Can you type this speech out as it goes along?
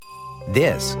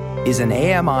This is an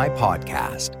AMI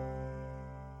podcast.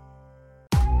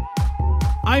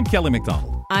 I'm Kelly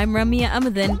McDonald. I'm Ramya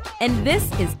Amadin, and this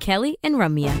is Kelly and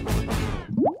Ramya.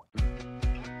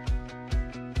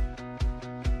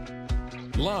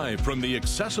 Live from the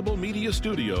Accessible Media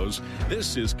Studios,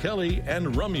 this is Kelly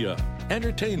and Ramya.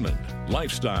 Entertainment,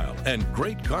 lifestyle, and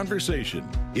great conversation.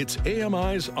 It's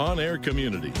AMI's on-air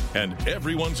community, and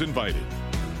everyone's invited.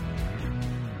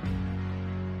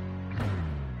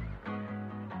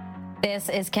 This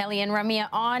is Kelly and Ramya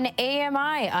on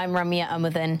AMI. I'm Ramya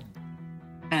Amadin.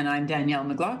 And I'm Danielle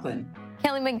McLaughlin.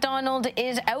 Kelly McDonald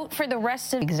is out for the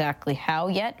rest of exactly how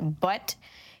yet, but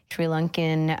Sri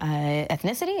Lankan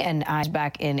ethnicity and eyes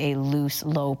back in a loose,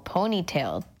 low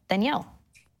ponytail. Danielle.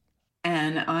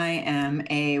 And I am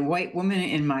a white woman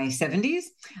in my 70s.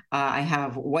 I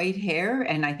have white hair,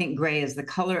 and I think gray is the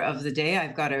color of the day.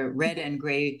 I've got a red and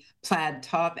gray plaid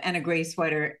top and a gray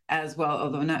sweater as well,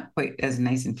 although not quite as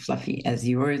nice and fluffy as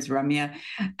yours, Ramya.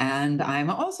 And I'm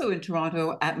also in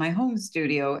Toronto at my home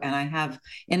studio, and I have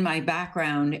in my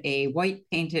background a white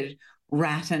painted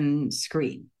rattan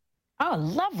screen. Oh,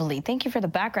 lovely. Thank you for the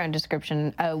background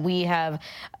description. We have,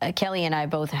 Kelly and I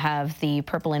both have the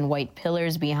purple and white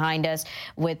pillars behind us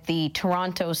with the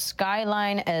Toronto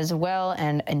skyline as well.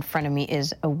 And in front of me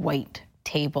is a white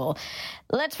table.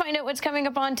 Let's find out what's coming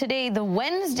up on today, the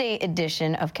Wednesday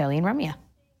edition of Kelly and Ramya.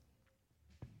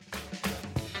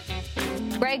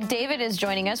 Greg David is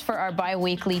joining us for our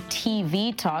bi-weekly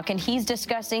TV talk, and he's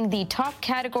discussing the top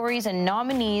categories and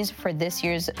nominees for this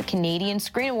year's Canadian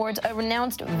Screen Awards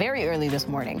announced very early this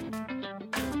morning.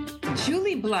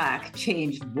 Julie Black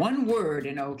changed one word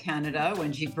in O Canada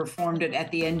when she performed it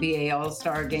at the NBA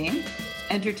All-Star Game.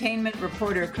 Entertainment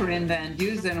reporter Corinne Van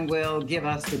Dusen will give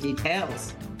us the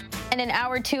details. And in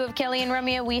hour two of Kelly and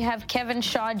Ramya, we have Kevin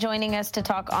Shaw joining us to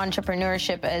talk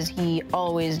entrepreneurship as he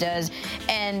always does.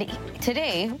 And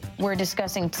today we're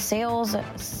discussing sales,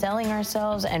 selling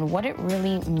ourselves, and what it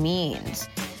really means.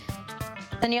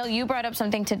 Danielle, you brought up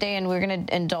something today, and we're going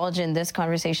to indulge in this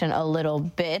conversation a little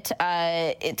bit.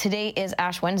 Today is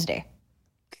Ash Wednesday.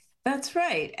 That's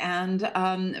right.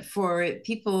 And for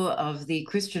people of the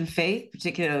Christian faith,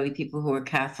 particularly people who are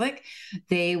Catholic,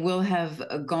 they will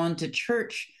have gone to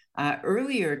church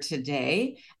earlier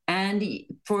today. And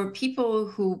for people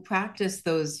who practice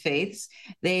those faiths,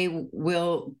 they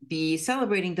will be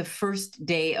celebrating the first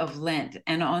day of Lent.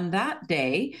 And on that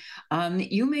day,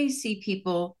 you may see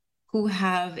people who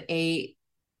have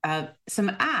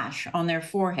some ash on their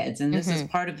foreheads. And this is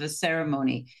part of the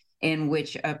ceremony in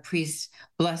which a priest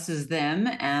blesses them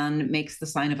and makes the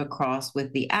sign of a cross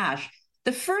with the ash.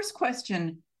 The first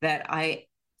question that I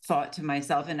thought to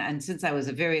myself, and since I was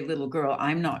a very little girl,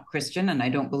 I'm not Christian, and I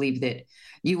don't believe that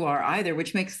you are either,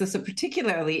 which makes this a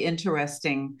particularly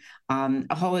interesting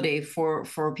a holiday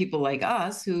for people like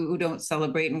us who don't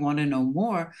celebrate and want to know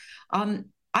more. I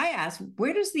asked,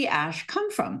 where does the ash come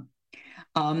from?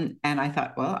 And I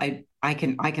thought, well, I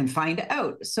can find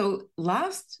out. So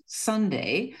last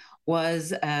Sunday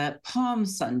was Palm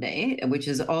Sunday, which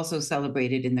is also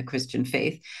celebrated in the Christian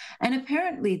faith. And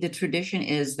apparently the tradition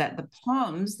is that the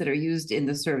palms that are used in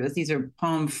the service, these are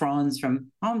palm fronds from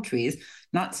palm trees,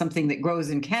 not something that grows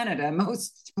in Canada,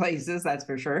 most places, that's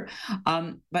for sure.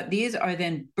 But these are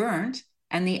then burnt,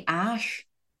 and the ash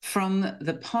from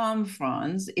the palm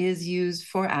fronds is used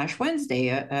for Ash Wednesday,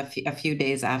 a few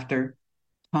days after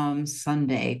Palm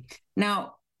Sunday.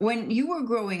 Now, when you were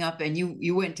growing up and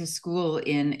you went to school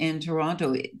in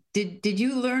Toronto, did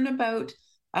you learn about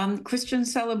Christian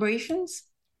celebrations?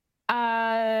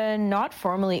 Not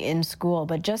formally in school,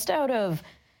 but just out of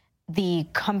the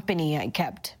company I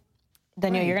kept.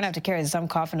 Danielle, you're going to have to carry this. I'm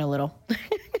coughing a little.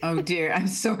 Oh, dear. I'm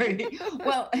sorry.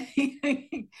 Well,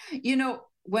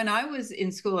 when I was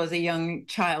in school as a young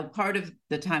child, part of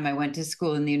the time I went to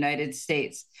school in the United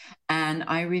States, and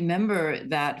I remember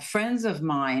that friends of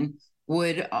mine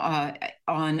would,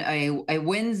 on a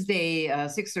Wednesday,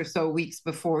 6 or so weeks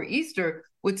before Easter,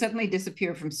 would suddenly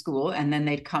disappear from school, and then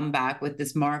they'd come back with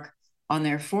this mark on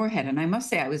their forehead. And I must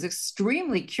say, I was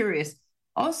extremely curious,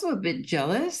 also a bit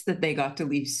jealous that they got to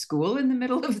leave school in the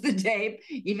middle of the day,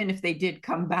 even if they did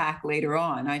come back later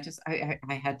on. I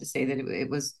had to say that it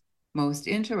was most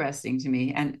interesting to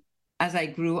me. And as I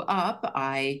grew up,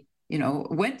 I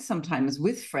went sometimes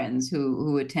with friends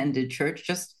who attended church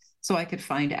just so I could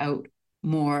find out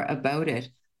more about it.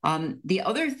 The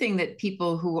other thing that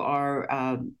people who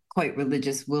are quite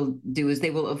religious will do is they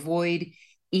will avoid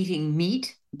eating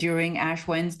meat during Ash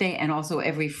Wednesday and also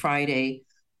every Friday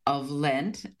of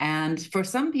Lent. And for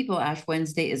some people, Ash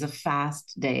Wednesday is a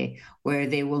fast day where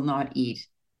they will not eat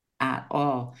at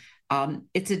all.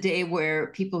 It's a day where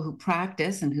people who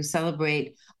practice and who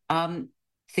celebrate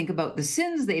think about the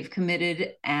sins they've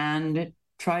committed and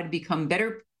try to become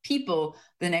better people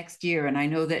the next year. And I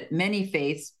know that many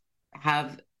faiths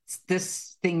have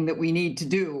this thing that we need to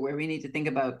do, where we need to think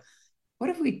about what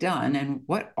have we done and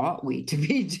what ought we to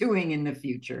be doing in the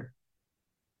future.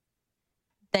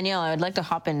 Danielle, I would like to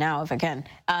hop in now if I can.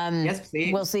 Yes,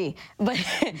 please. We'll see. But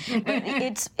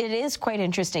it is quite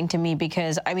interesting to me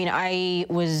because, I mean, I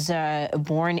was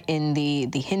born in the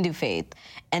Hindu faith,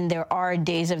 and there are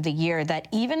days of the year that,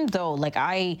 even though, like,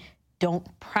 I don't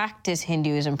practice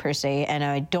Hinduism per se, and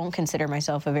I don't consider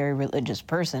myself a very religious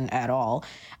person at all,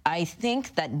 I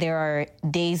think that there are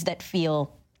days that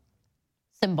feel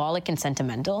symbolic and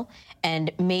sentimental, and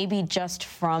maybe just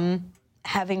from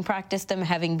having practiced them,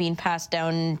 having been passed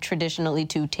down traditionally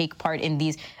to take part in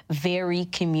these very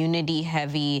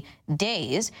community-heavy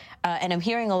days. And I'm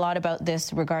hearing a lot about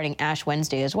this regarding Ash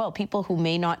Wednesday as well. People who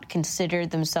may not consider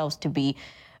themselves to be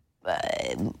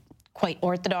quite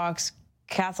Orthodox,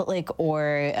 Catholic,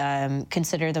 or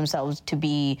consider themselves to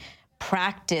be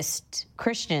practiced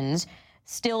Christians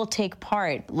still take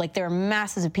part. Like, there are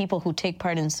masses of people who take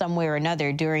part in some way or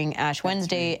another during Ash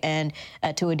Wednesday and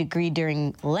to a degree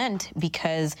during Lent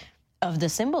because of the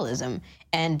symbolism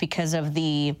and because of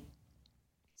the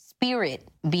spirit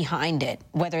behind it,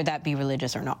 whether that be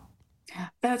religious or not.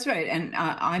 That's right. And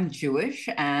I'm Jewish,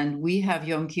 and we have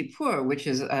Yom Kippur, which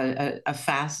is a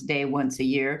fast day once a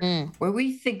year, where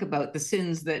we think about the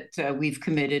sins that we've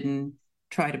committed and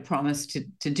try to promise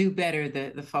to do better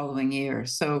the following year.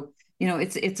 So, you know,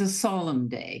 it's a solemn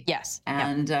day. Yes.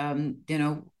 And, you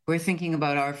know, we're thinking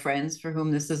about our friends for whom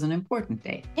this is an important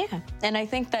day. Yeah. And I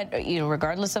think that, you know,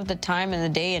 regardless of the time and the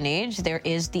day and age, there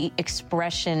is the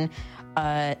expression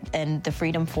and the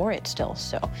freedom for it still.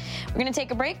 So we're going to take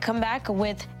a break, come back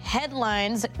with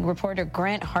headlines. Reporter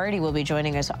Grant Hardy will be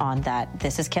joining us on that.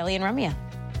 This is Kelly and Ramya.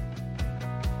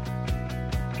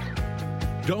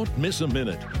 Don't miss a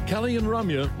minute. Kelly and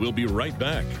Ramya will be right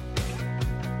back.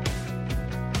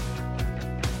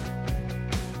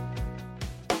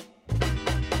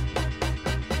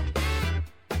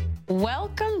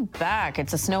 Welcome back.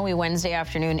 It's a snowy Wednesday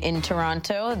afternoon in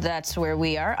Toronto. That's where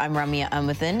we are. I'm Ramya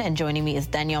Amuthan, and joining me is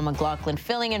Danielle McLaughlin,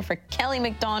 filling in for Kelly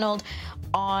McDonald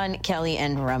on Kelly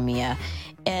and Ramya.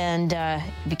 And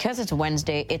because it's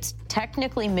Wednesday, it's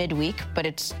technically midweek, but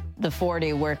it's the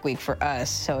 4-day work week for us,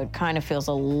 so it kind of feels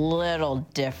a little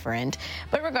different.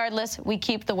 But regardless, we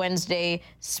keep the Wednesday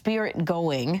spirit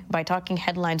going by talking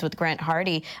headlines with Grant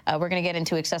Hardy. We're going to get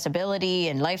into accessibility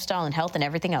and lifestyle and health and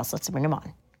everything else. Let's bring him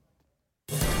on.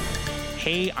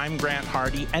 Hey, I'm Grant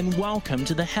Hardy, and welcome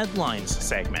to the Headlines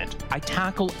segment. I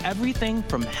tackle everything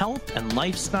from health and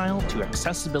lifestyle to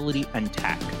accessibility and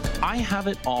tech. I have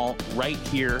it all right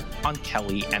here on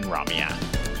Kelly and Ramya.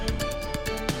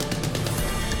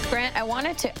 Grant, I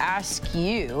wanted to ask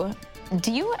you,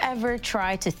 do you ever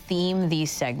try to theme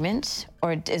these segments,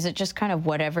 or is it just kind of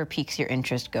whatever piques your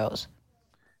interest goes?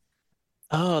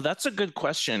 Oh, that's a good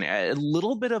question. A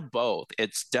little bit of both.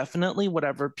 It's definitely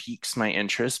whatever piques my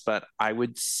interest, but I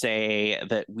would say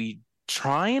that we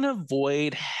try and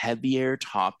avoid heavier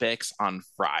topics on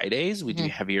Fridays. We do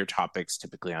heavier topics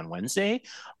typically on Wednesday.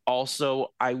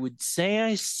 Also, I would say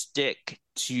I stick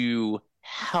to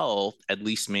health, at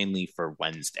least mainly for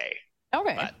Wednesday.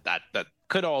 Okay. But that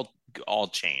could all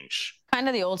change. Kind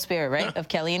of the old spirit, right? Of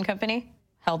Kelly and Company?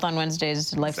 Health on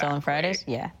Wednesdays, lifestyle on Fridays?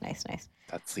 Yeah, nice.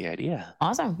 That's the idea.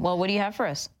 Awesome. Well, what do you have for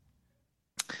us?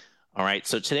 All right.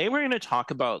 So today we're going to talk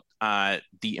about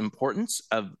the importance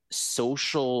of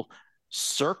social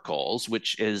circles,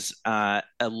 which is a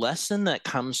lesson that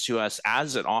comes to us,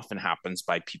 as it often happens,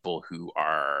 by people who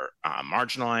are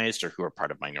marginalized or who are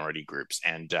part of minority groups.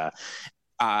 And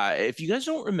if you guys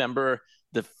don't remember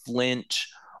the Flint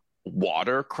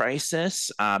water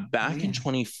crisis, back in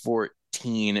 2014,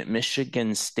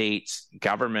 Michigan State's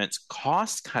government's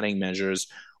cost-cutting measures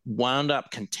wound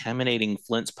up contaminating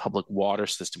Flint's public water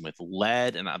system with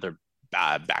lead and other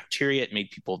bacteria. It made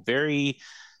people very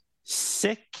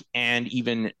sick and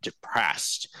even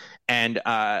depressed. And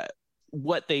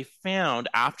what they found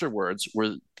afterwards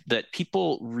were that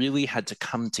people really had to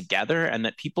come together, and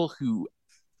that people who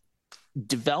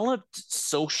developed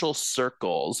social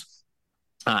circles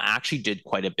actually did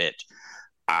quite a bit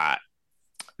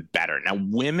better. Now,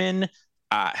 women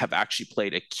have actually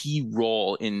played a key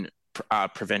role in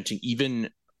preventing even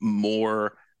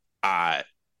more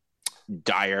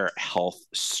dire health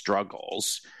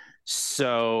struggles.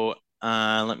 So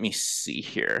let me see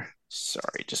here.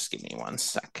 Sorry, just give me 1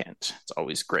 second. It's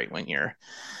always great when your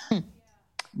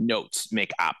notes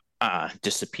make up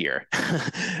disappear.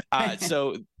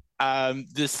 So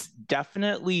This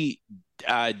definitely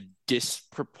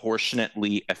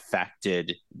disproportionately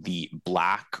affected the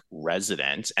Black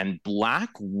residents, and Black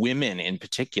women in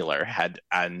particular had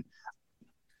an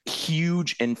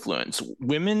huge influence.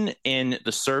 Women in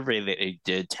the survey that they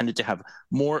did tended to have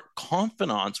more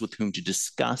confidants with whom to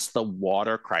discuss the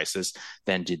water crisis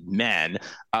than did men.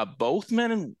 Both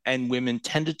men and women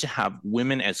tended to have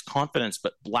women as confidants,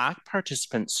 but Black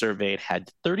participants surveyed had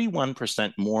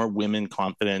 31% more women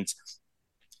confidence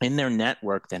in their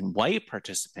network than white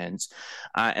participants.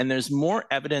 And there's more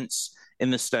evidence in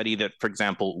the study that, for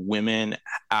example, women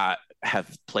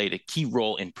have played a key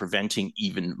role in preventing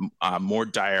even more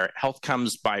dire health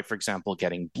outcomes by, for example,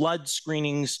 getting blood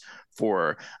screenings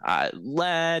for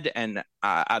lead and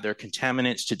other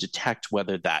contaminants to detect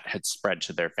whether that had spread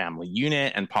to their family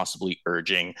unit, and possibly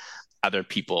urging other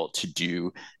people to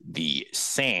do the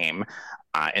same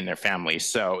in their families.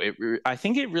 So I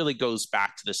think it really goes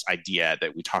back to this idea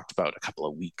that we talked about a couple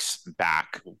of weeks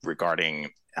back regarding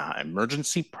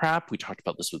emergency prep. We talked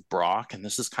about this with Brock, and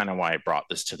this is kind of why I brought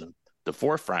this to the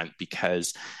forefront,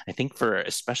 because I think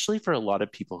especially for a lot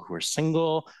of people who are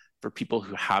single, for people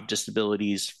who have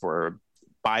disabilities, for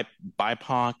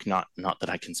BIPOC, not that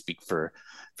I can speak for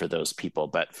those people,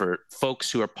 but for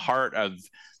folks who are part of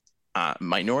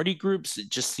minority groups, it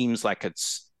just seems like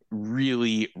it's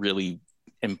really, really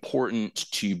important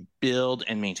to build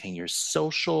and maintain your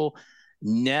social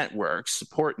networks,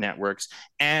 support networks,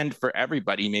 and for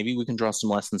everybody, maybe we can draw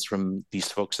some lessons from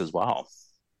these folks as well.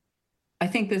 I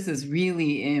think this is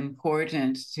really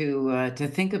important to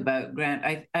think about,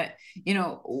 Grant.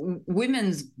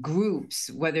 Women's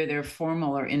groups, whether they're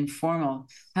formal or informal,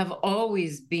 have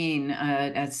always been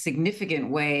a significant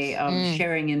way of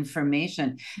sharing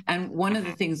information. And one of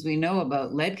the things we know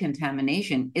about lead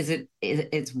contamination is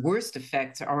its worst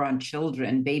effects are on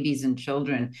children, babies and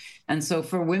children. And so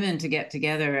for women to get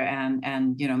together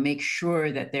and make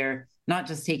sure that they're not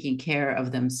just taking care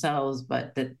of themselves,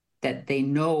 but that they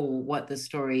know what the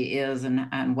story is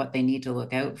and what they need to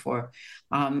look out for.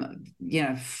 I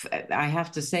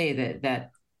have to say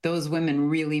that those women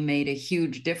really made a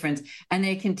huge difference, and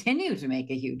they continue to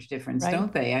make a huge difference, right?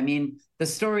 Don't they? I mean, the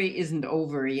story isn't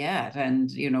over yet.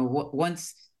 And,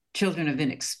 once children have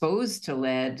been exposed to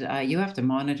lead, you have to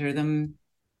monitor them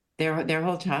their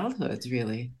whole childhoods,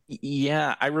 really.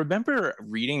 Yeah, I remember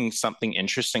reading something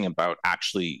interesting about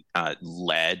actually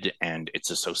lead and its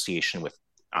association with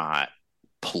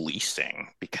policing,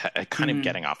 because kind of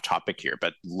getting off topic here,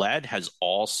 but lead has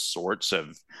all sorts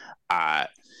of,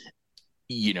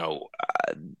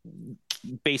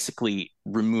 basically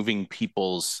removing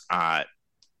people's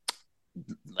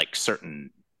like certain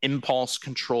impulse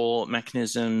control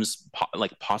mechanisms,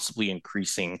 like possibly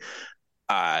increasing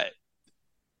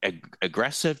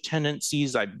aggressive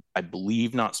tendencies, I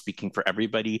believe, not speaking for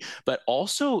everybody, but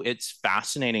also it's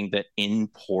fascinating that in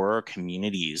poorer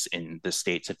communities in the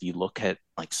States, if you look at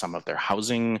like some of their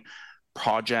housing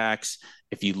projects,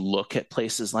 if you look at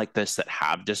places like this that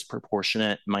have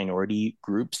disproportionate minority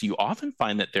groups, you often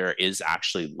find that there is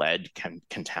actually lead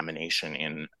contamination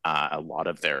in a lot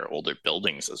of their older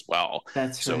buildings as well.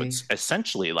 That's so right. It's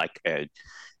essentially like a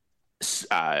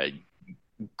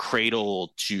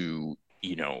cradle to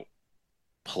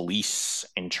police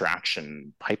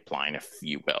interaction pipeline, if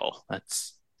you will.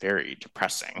 That's very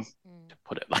depressing to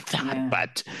put it like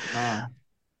that.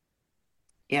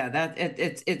 Yeah. But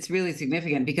it's really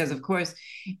significant, because of course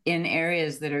in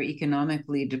areas that are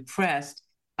economically depressed,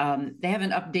 they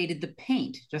haven't updated the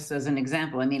paint, just as an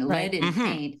example. I mean, lead in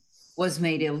paint was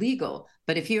made illegal,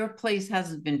 but if your place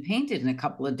hasn't been painted in a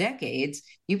couple of decades,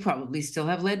 you probably still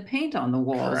have lead paint on the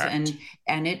walls. Correct.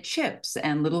 and it chips,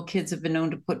 and little kids have been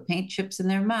known to put paint chips in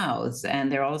their mouths,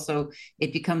 and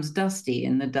it becomes dusty,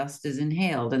 and the dust is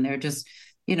inhaled, and they're just,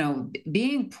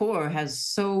 being poor has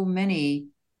so many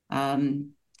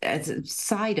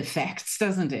side effects,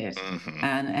 doesn't it?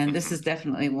 And this is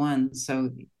definitely one. So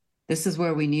this is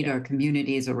where we need our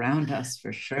communities around us,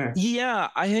 for sure. Yeah,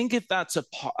 I think if that's a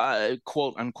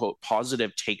quote unquote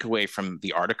positive takeaway from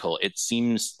the article, it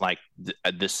seems like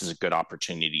this is a good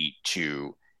opportunity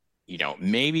to,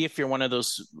 maybe if you're one of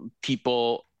those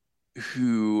people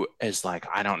who is like,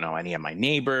 I don't know any of my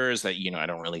neighbors, that, I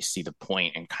don't really see the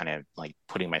point in kind of like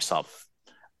putting myself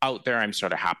out there. I'm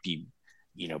sort of happy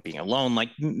being alone. Like,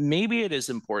 maybe it is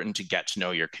important to get to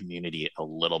know your community a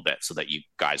little bit so that you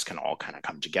guys can all kind of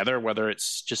come together, whether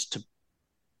it's just to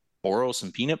borrow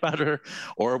some peanut butter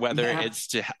or whether it's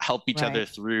to help each other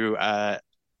through a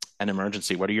an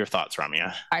emergency. What are your thoughts,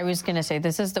 Ramya? I was going to say,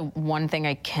 this is the one thing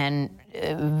I can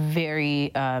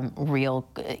very real,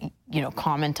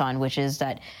 comment on, which is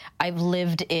that I've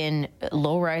lived in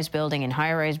low-rise building, in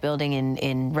high-rise building,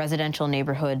 in residential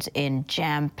neighborhoods, in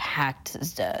jam-packed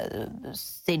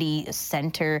city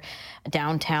center,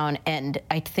 downtown, and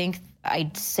I think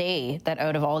I'd say that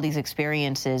out of all these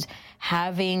experiences,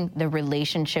 having the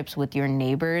relationships with your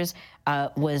neighbors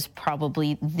was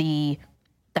probably the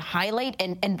highlight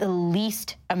and the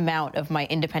least amount of my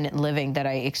independent living that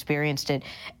I experienced it.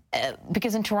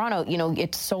 Because in Toronto,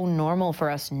 it's so normal for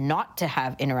us not to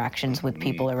have interactions with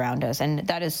people around us. And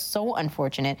that is so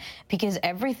unfortunate, because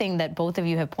everything that both of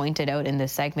you have pointed out in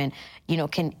this segment,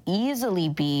 can easily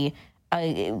be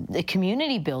a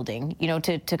community building,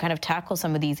 to kind of tackle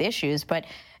some of these issues. But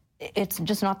it's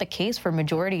just not the case for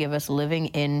majority of us living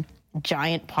in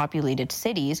giant populated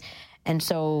cities. And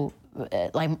so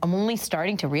I'm only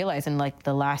starting to realize in like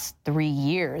the last 3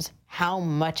 years how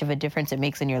much of a difference it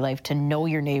makes in your life to know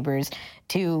your neighbors,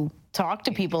 to talk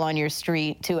to people on your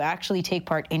street, to actually take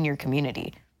part in your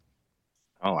community.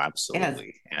 Oh,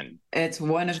 absolutely. Yes. And it's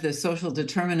one of the social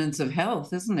determinants of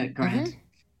health, isn't it, Grant? Mm-hmm.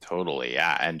 Totally,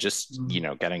 yeah. And just,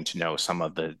 getting to know some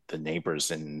of the neighbors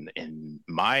in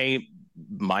my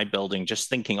building, just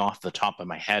thinking off the top of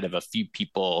my head of a few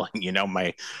people,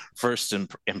 my first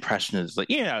impression is like,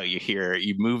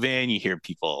 you move in, you hear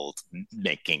people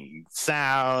making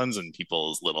sounds and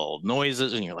people's little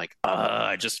noises, and you're like,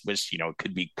 I just wish, it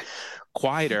could be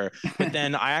quieter. But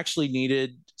then I actually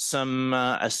needed some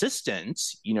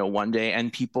assistance, one day,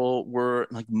 and people were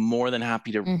like more than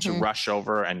happy to rush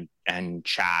over and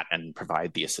chat and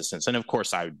provide the assistance. And of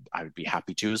course I would be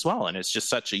happy to as well. And it's just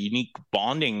such a unique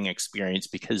bonding experience,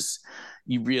 because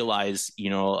you realize,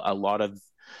 a lot of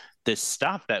this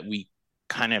stuff that we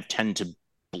kind of tend to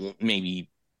maybe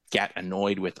get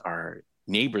annoyed with our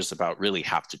neighbors about really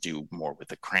have to do more with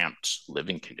the cramped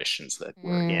living conditions that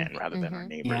we're in rather than our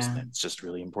neighbors. Yeah. And it's just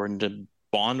really important to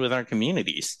bond with our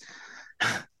communities.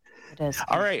 It is.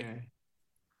 All right.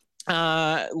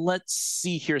 Let's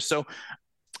see here. So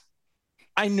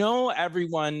I know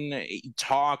everyone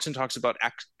talks about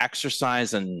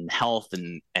exercise and health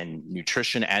and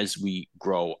nutrition as we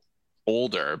grow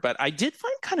older, but I did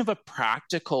find kind of a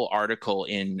practical article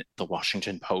in the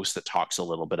Washington Post that talks a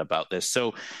little bit about this.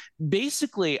 So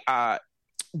basically,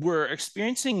 we're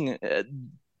experiencing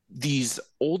these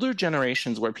older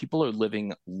generations where people are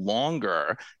living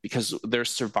longer because they're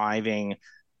surviving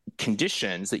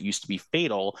conditions that used to be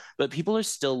fatal, but people are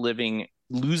still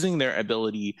losing their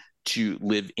ability to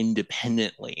live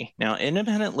independently. Now,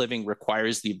 independent living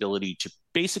requires the ability to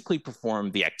basically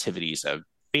perform the activities of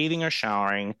bathing or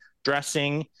showering,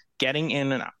 dressing, getting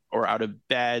in or out of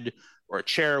bed or a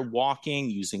chair, walking,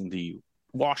 using the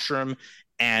washroom,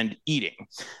 and eating.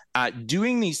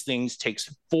 Doing these things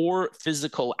takes 4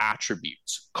 physical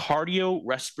attributes: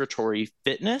 cardiorespiratory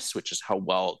fitness, which is how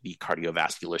well the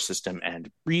cardiovascular system and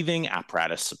breathing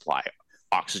apparatus supply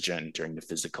oxygen during the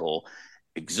physical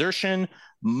exertion;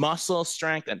 muscle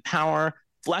strength and power;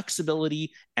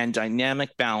 flexibility; and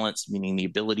dynamic balance, meaning the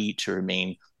ability to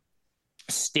remain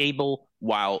stable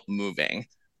while moving.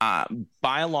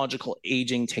 Biological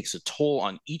aging takes a toll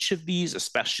on each of these,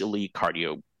 especially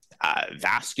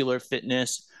cardiovascular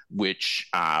fitness, which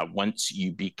once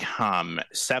you become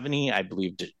 70, I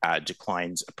believe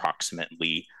declines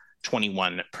approximately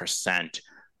 21%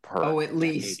 per at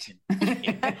least.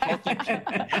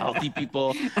 healthy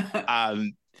people.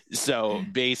 So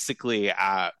basically,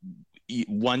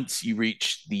 once you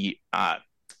reach the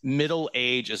middle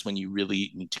age is when you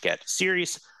really need to get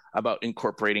serious about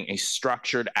incorporating a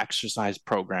structured exercise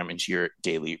program into your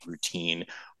daily routine,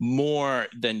 more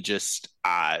than just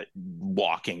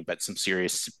walking, but some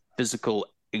serious physical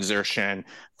exertion,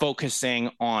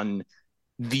 focusing on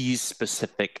these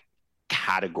specific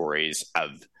categories of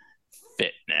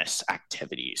fitness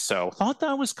activities. So I thought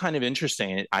that was kind of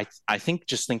interesting. I think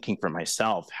just thinking for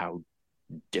myself how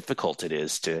difficult it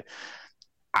is to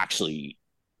actually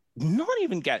not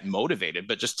even get motivated,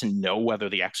 but just to know whether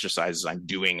the exercises I'm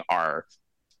doing are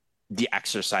the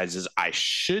exercises I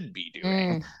should be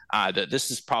doing. That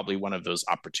this is probably one of those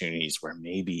opportunities where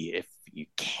maybe if you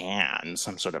can,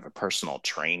 some sort of a personal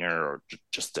trainer or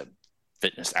just a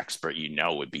fitness expert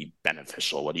would be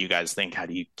beneficial. What do you guys think? How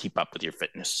do you keep up with your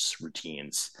fitness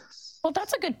routines? Well,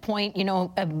 that's a good point.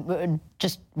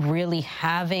 Just really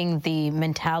having the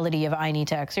mentality of I need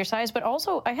to exercise. But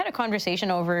also, I had a conversation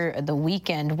over the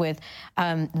weekend with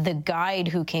the guide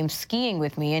who came skiing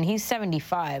with me, and he's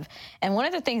 75. And one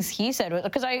of the things he said was,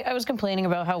 because I was complaining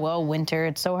about how, winter,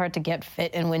 it's so hard to get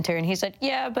fit in winter. And he said,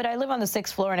 yeah, but I live on the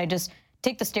 6th floor and I just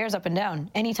take the stairs up and down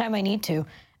anytime I need to.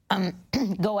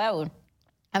 Go out,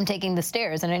 I'm taking the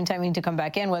stairs, and anytime I need to come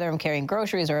back in, whether I'm carrying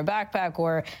groceries or a backpack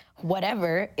or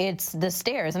whatever, it's the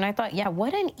stairs. And I thought, yeah,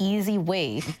 what an easy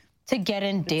way to get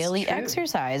in daily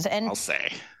exercise. And I'll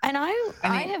say. And I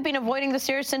have been avoiding the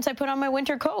stairs since I put on my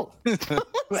winter coat.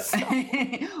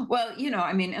 Well,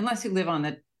 unless you live on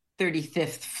the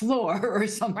 35th floor or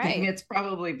something, it's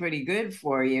probably pretty good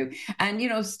for you.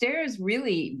 And, stairs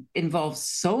really involve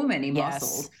so many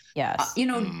muscles. Yes.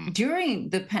 During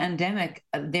the pandemic,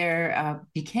 there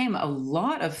became a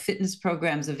lot of fitness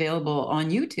programs available on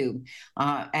YouTube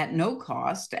at no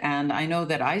cost. And I know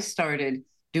that I started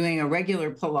doing a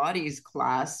regular Pilates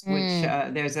class, which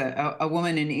there's a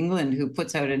woman in England who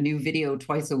puts out a new video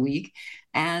twice a week.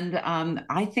 And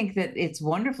I think that it's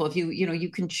wonderful if you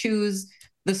can choose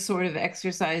the sort of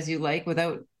exercise you like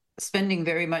without spending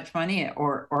very much money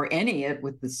or any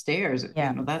with the stairs.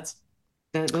 Yeah.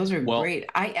 Those are great.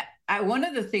 I one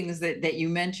of the things that you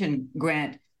mentioned,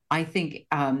 Grant, I think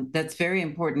that's very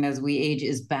important as we age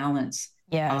is balance.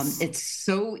 Yes. It's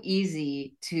so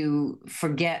easy to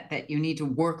forget that you need to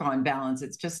work on balance.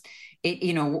 It's just, at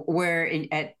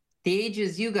the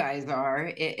ages you guys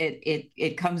are,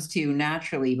 it comes to you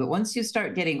naturally. But once you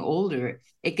start getting older,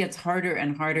 it gets harder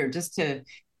and harder just to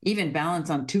even balance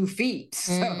on 2 feet.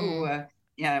 So,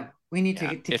 we need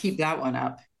to keep that one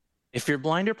up. If you're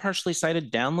blind or partially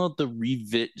sighted, download the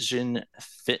Revision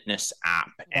Fitness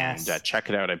app and check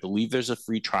it out. I believe there's a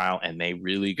free trial, and they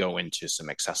really go into some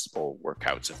accessible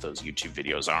workouts if those YouTube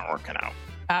videos aren't working out.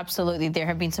 Absolutely. There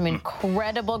have been some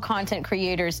incredible content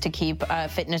creators to keep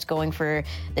fitness going for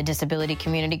the disability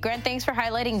community. Grant, thanks for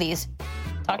highlighting these.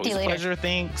 Talk to you later. Always a pleasure.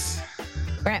 Thanks.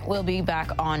 Grant will be back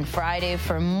on Friday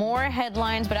for more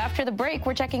headlines, but after the break,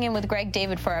 we're checking in with Greg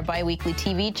David for our bi-weekly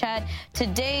TV chat.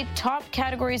 Today, top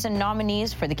categories and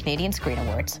nominees for the Canadian Screen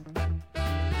Awards.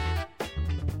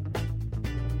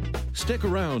 Stick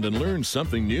around and learn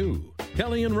something new.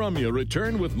 Kelly and Ramya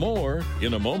return with more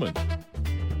in a moment.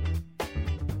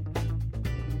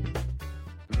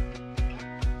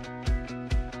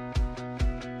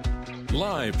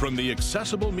 Live from the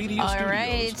Accessible Media Studios. All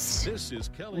right. This is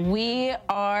Kelly. We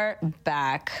are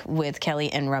back with Kelly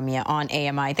and Ramya on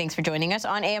AMI. Thanks for joining us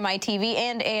on AMI TV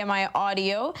and AMI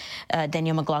Audio.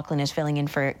 Danielle McLaughlin is filling in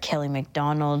for Kelly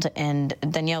McDonald. And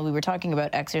Danielle, we were talking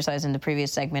about exercise in the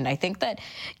previous segment. I think that,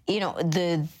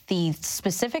 the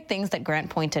specific things that Grant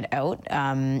pointed out,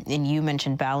 and you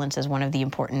mentioned balance as one of the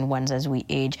important ones as we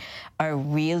age, are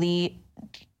really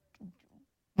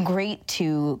great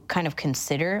to kind of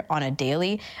consider on a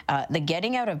daily. The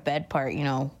getting out of bed part,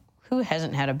 who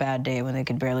hasn't had a bad day when they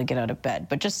could barely get out of bed?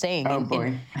 But just saying. Oh,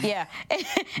 boy.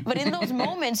 But in those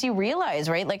moments, you realize,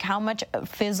 right, like how much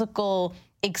physical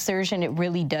exertion it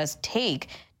really does take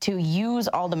to use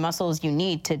all the muscles you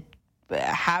need to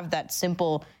have that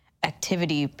simple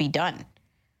activity be done.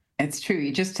 It's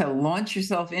true. Just to launch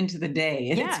yourself into the day.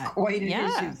 It's quite an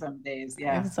issue some days.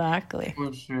 Yeah, exactly.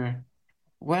 For sure.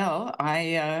 Well,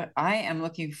 I am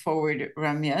looking forward,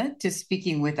 Ramya, to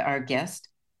speaking with our guest,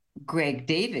 Greg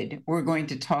David. We're going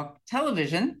to talk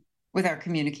television with our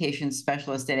communications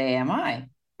specialist at AMI.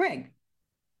 Greg.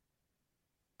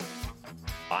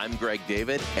 I'm Greg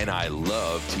David, and I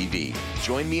love TV.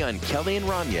 Join me on Kelly and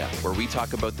Ramya, where we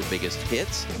talk about the biggest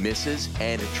hits, misses,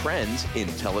 and trends in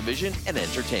television and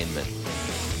entertainment.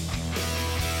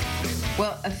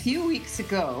 Well, a few weeks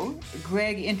ago,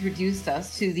 Greg introduced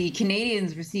us to the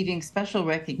Canadians receiving special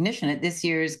recognition at this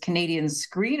year's Canadian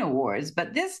Screen Awards.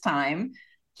 But this time,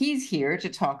 he's here to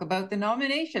talk about the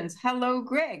nominations. Hello,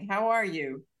 Greg. How are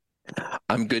you?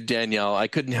 I'm good, Danielle. I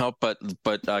couldn't help but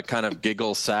kind of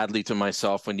giggle sadly to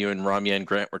myself when you and Ramya and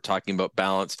Grant were talking about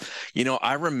balance.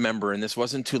 I remember, and this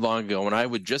wasn't too long ago, when I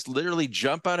would just literally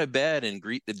jump out of bed and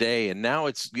greet the day. And now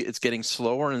it's getting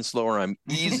slower and slower. I'm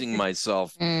easing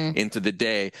myself into the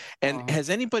day. And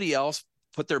has anybody else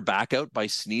put their back out by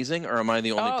sneezing, or am I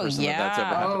the only person that's ever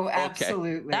happened? Oh,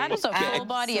 absolutely. Okay. That is a full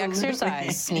body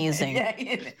exercise, sneezing.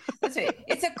 That's right.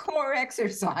 It's a core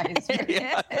exercise. Right?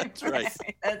 Yeah, that's right.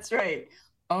 That's right.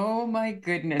 Oh my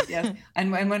goodness, yes.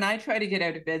 And when I try to get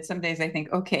out of bed, some days I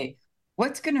think, okay,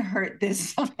 what's going to hurt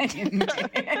this time?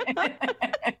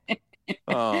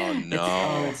 Oh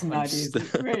no, it's not easy.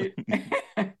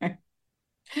 Right.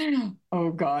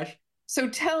 Oh gosh. So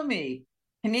tell me,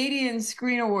 Canadian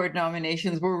Screen Award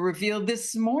nominations were revealed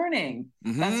this morning.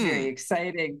 Mm-hmm. That's very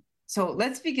exciting. So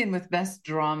let's begin with Best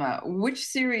Drama. Which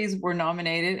series were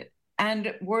nominated,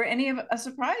 and were any of a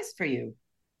surprise for you?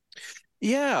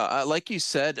 Yeah, like you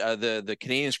said, the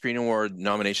Canadian Screen Award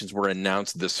nominations were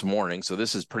announced this morning, so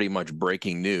this is pretty much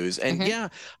breaking news. And yeah,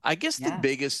 I guess the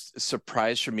biggest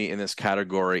surprise for me in this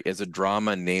category is a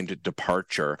drama named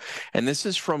Departure. And this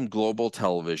is from Global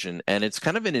Television, and it's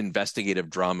kind of an investigative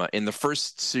drama. In the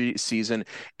first season,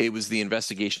 it was the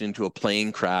investigation into a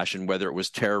plane crash and whether it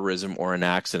was terrorism or an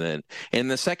accident. In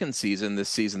the second season, this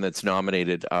season that's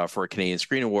nominated for a Canadian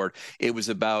Screen Award, it was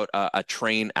about a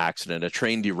train accident, a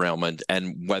train derailment,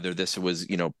 and whether this was,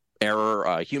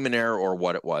 error, human error, or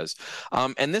what it was.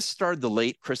 And this starred the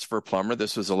late Christopher Plummer.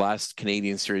 This was the last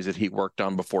Canadian series that he worked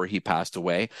on before he passed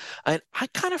away. And I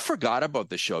kind of forgot about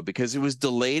the show because it was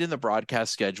delayed in the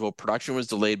broadcast schedule. Production was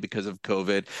delayed because of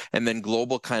COVID. And then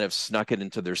Global kind of snuck it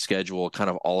into their schedule kind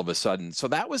of all of a sudden. So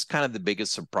that was kind of the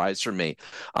biggest surprise for me.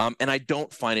 And I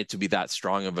don't find it to be that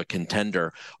strong of a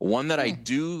contender. One that I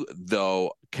do,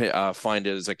 though, find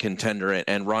it as a contender,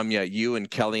 and Ramya, you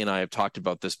and Kelly and I have talked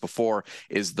about this before,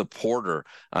 is The Porter,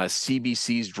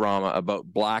 CBC's drama about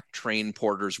Black train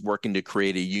porters working to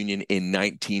create a union in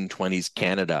 1920s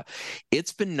Canada.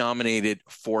 It's been nominated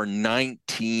for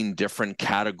 19 different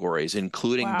categories,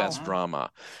 including Best Drama.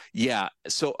 Yeah,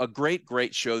 so a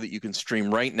great show that you can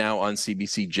stream right now on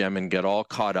CBC Gem and get all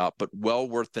caught up, but well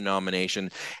worth the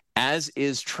nomination. As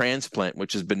is Transplant,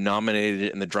 which has been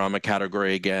nominated in the drama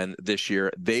category again this year.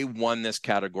 They won this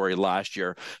category last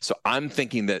year. So I'm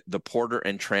thinking that The Porter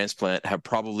and Transplant have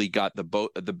probably got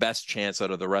the best chance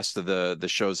out of the rest of the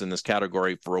shows in this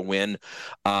category for a win.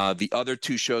 The other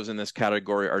two shows in this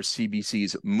category are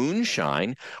CBC's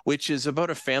Moonshine, which is about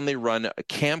a family-run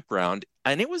campground.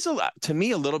 And it was, to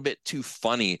me, a little bit too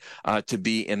funny to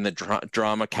be in the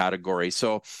drama category.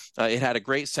 So it had a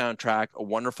great soundtrack,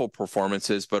 wonderful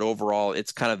performances, but overall,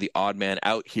 it's kind of the odd man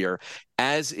out here,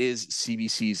 as is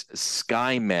CBC's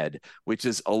SkyMed, which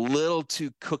is a little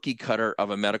too cookie cutter of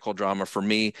a medical drama for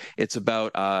me. It's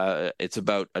about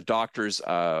doctors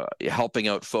helping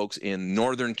out folks in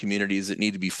northern communities that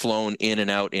need to be flown in and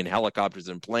out in helicopters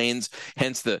and planes,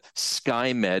 hence the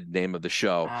SkyMed name of the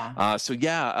show. So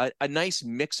yeah, a nice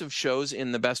mix of shows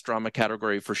in the best drama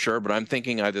category for sure, but I'm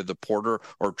thinking either The Porter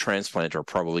or Transplant are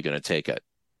probably going to take it.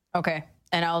 Okay.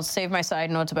 And I'll save my side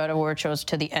notes about award shows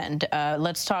to the end.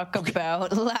 Let's talk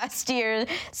about last year.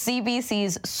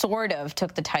 CBC's Sort of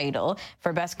took the title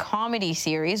for Best Comedy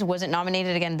Series. Was it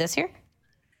nominated again this year?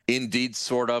 Indeed,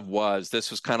 Sort of was. This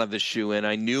was kind of the shoe-in.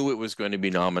 I knew it was going to be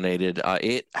nominated.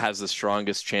 It has the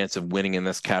strongest chance of winning in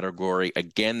this category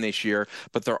again this year,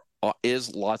 but there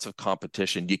is lots of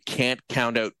competition. You can't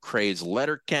count out Cray's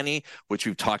Letterkenny, which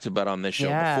we've talked about on this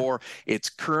show before. It's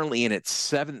currently in its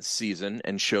 7th season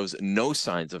and shows no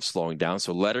signs of slowing down.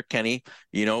 So Letterkenny,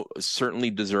 certainly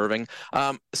deserving.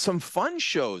 Some fun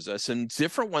shows, some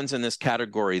different ones in this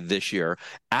category this year.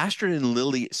 Astrid and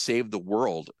Lily Save the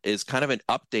World is kind of an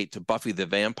update to Buffy the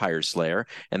Vampire Slayer,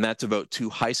 and that's about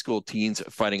 2 high school teens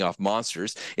fighting off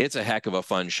monsters. It's a heck of a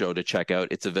fun show to check out.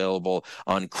 It's available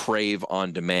on Crave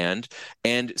on demand.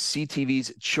 And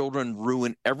CTV's Children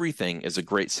Ruin Everything is a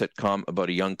great sitcom about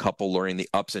a young couple learning the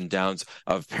ups and downs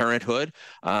of parenthood.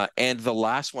 And the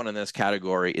last one in this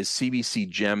category is CBC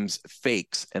Gem's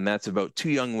Fakes, and that's about 2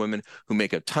 young women who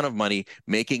make a ton of money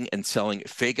making and selling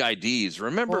fake IDs.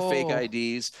 Remember fake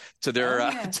IDs to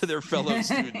their fellow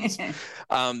students.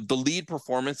 The lead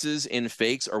performances in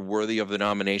Fakes are worthy of the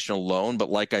nomination alone, but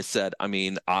like I said, I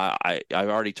mean, I've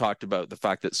already talked about the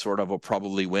fact that Sort of will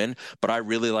probably win, but I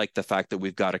really like the fact that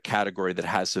we've got a category that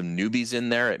has some newbies in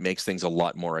there. It makes things a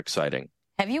lot more exciting.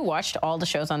 Have you watched all the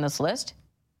shows on this list?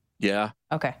 Yeah.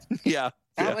 Okay. Yeah.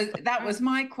 That was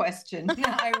my question.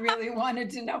 I really wanted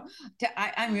to know.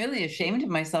 I'm really ashamed of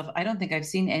myself. I don't think I've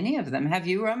seen any of them. Have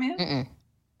you, Ramya?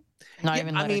 Not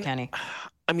even Letterkenny.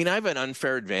 I mean, I have an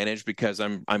unfair advantage because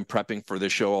I'm prepping for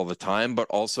this show all the time, but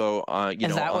also, on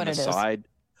the side.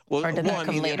 Well, or did that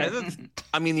come later?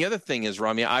 The other thing is,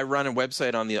 Ramya, I run a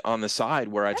website on the side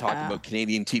where I talk about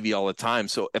Canadian TV all the time.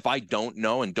 So if I don't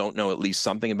know at least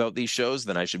something about these shows,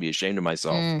 then I should be ashamed of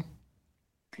myself.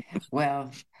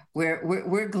 Well,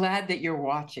 we're glad that you're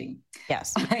watching.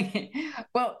 Yes.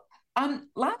 Well,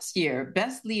 last year,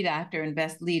 Best Lead Actor and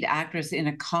Best Lead Actress in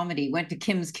a Comedy went to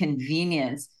Kim's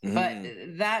Convenience, but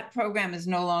that program is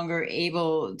no longer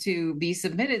able to be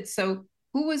submitted. So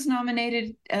who was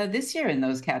nominated this year in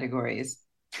those categories?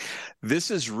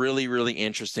 This is really, really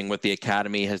interesting what the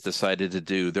Academy has decided to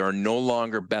do. There are no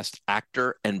longer Best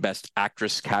Actor and Best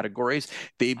Actress categories.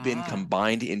 They've been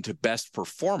combined into Best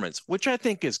Performance, which I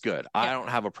think is good. Yeah. I don't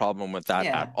have a problem with that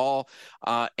at all.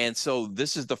 And so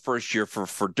this is the first year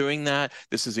for doing that.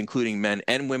 This is including men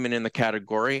and women in the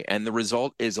category. And the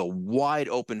result is a wide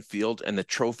open field, and the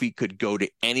trophy could go to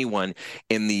anyone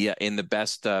in the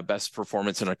best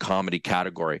performance in a comedy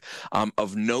category.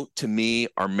 Of note to me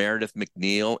are Meredith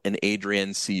McNeil and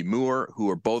Adrienne C. Moore, who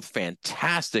are both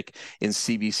fantastic in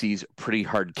CBC's Pretty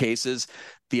Hard Cases.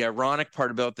 The ironic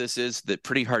part about this is that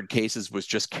Pretty Hard Cases was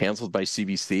just canceled by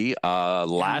CBC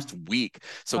last week.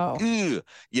 So,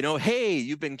 hey,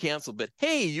 you've been canceled, but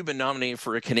hey, you've been nominated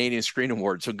for a Canadian Screen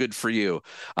Award. So good for you.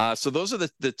 So those are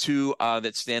the two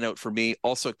that stand out for me.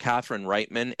 Also, Catherine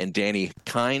Reitman and Danny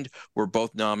Kind were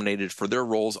both nominated for their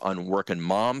roles on Workin'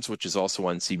 Moms, which is also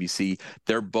on CBC.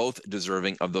 They're both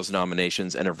deserving of those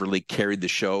nominations and have really carried the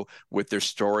show with their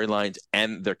storylines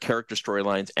and their character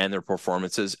storylines and their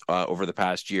performances over the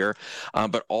past year.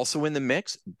 But also in the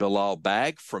mix, Bilal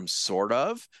Bagh from Sort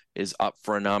Of is up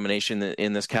for a nomination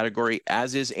in this category,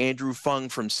 as is Andrew Fung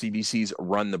from CBC's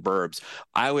Run the Burbs.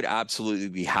 I would absolutely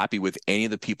be happy with any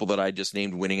of the people that I just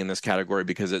named winning in this category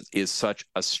because it is such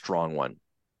a strong one.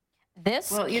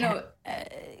 Danielle,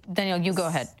 you go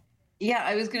ahead. Yeah,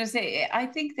 I was going to say, I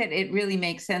think that it really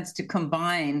makes sense to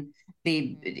combine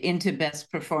into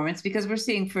best performance because we're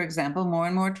seeing, for example, more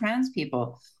and more trans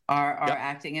people are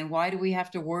acting. And why do we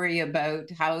have to worry about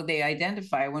how they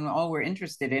identify when all we're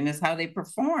interested in is how they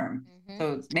perform?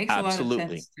 So it makes a lot of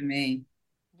sense to me.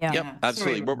 Yeah. Yep,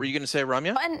 absolutely. Sorry. What were you going to say,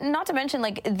 Ramya? And not to mention,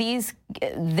 like,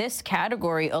 this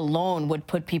category alone would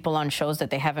put people on shows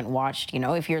that they haven't watched. You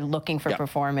know, if you're looking for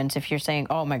performance, if you're saying,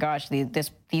 oh my gosh,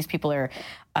 these people are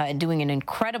doing an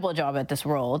incredible job at this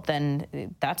role,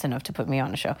 then that's enough to put me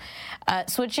on a show.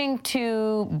 Switching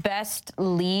to Best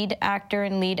Lead Actor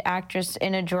and Lead Actress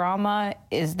in a Drama,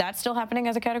 is that still happening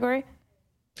as a category?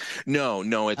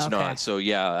 No, it's not. So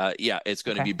it's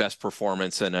going to be Best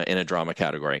Performance in a drama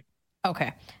category.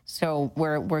 Okay, so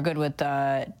we're good with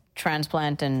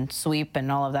Transplant and Sweep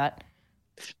and all of that.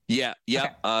 Yeah.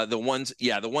 Okay. The ones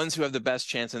who have the best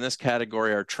chance in this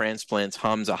category are Transplant's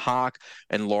Hamza Haq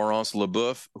and Laurence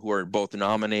Leboeuf, who are both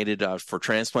nominated for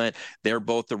Transplant. They're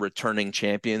both the returning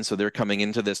champions, so they're coming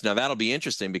into this. Now, that'll be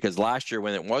interesting because last year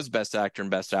when it was Best Actor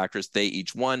and Best Actress, they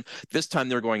each won. This time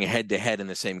they're going head-to-head in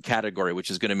the same category,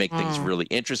 which is going to make things really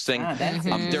interesting. That's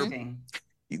interesting.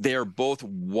 They are both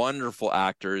wonderful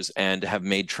actors and have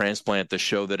made Transplant the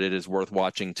show that it is worth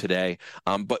watching today.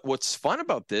 But what's fun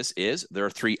about this is there are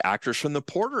 3 actors from The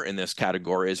Porter in this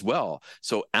category as well.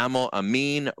 So Amal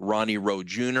Amin, Ronnie Rowe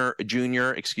Jr., and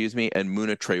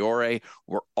Muna Traore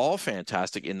were all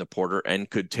fantastic in The Porter and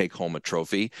could take home a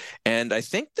trophy. And I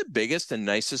think the biggest and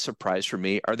nicest surprise for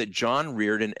me are that John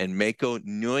Reardon and Mako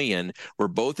Nguyen were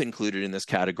both included in this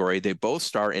category. They both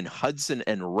star in Hudson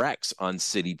and Rex on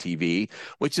City TV,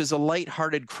 which is a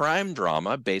lighthearted crime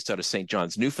drama based out of St.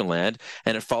 John's, Newfoundland,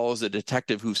 and it follows a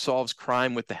detective who solves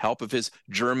crime with the help of his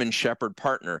German Shepherd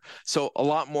partner. So a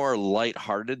lot more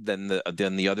lighthearted than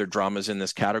the other dramas in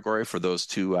this category for those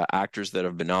 2 actors that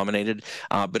have been nominated.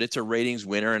 But it's a ratings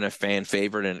winner and a fan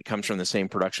favorite, and it comes from the same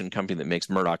production company that makes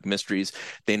Murdoch Mysteries.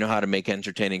 They know how to make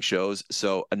entertaining shows.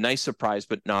 So a nice surprise,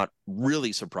 but not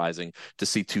really surprising to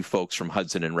see 2 folks from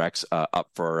Hudson and Rex up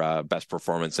for best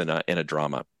performance in a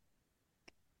drama.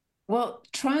 Well,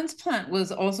 Transplant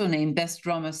was also named Best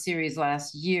Drama Series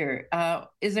last year.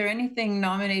 Is there anything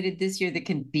nominated this year that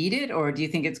can beat it, or do you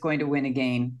think it's going to win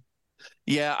again?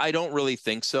 Yeah, I don't really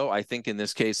think so. I think in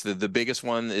this case, the biggest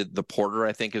one, The Porter,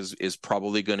 I think is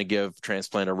probably going to give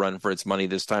Transplant a run for its money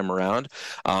this time around.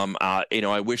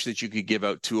 I wish that you could give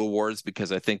out 2 awards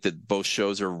because I think that both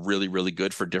shows are really, really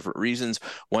good for different reasons.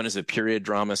 One is a period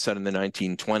drama set in the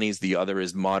 1920s. The other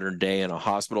is modern day in a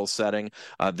hospital setting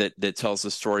that tells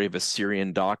the story of a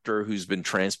Syrian doctor who's been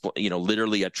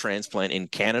literally a transplant in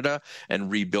Canada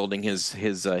and rebuilding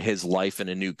his life in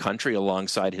a new country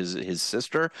alongside his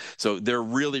sister. So they're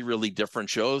really, really different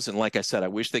shows. And like I said, I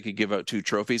wish they could give out 2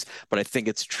 trophies, but I think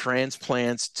it's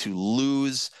Transplants to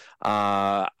lose.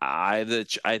 I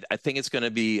think it's going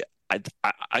to be,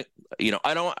 I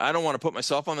don't want to put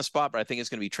myself on the spot, but I think it's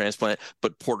going to be Transplant,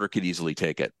 but Porter could easily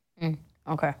take it.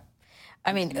 Okay.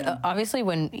 I mean, obviously,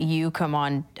 when you come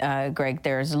on, Greg,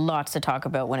 there's lots to talk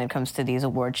about when it comes to these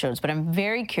award shows. But I'm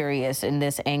very curious in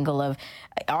this angle of,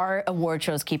 are award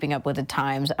shows keeping up with the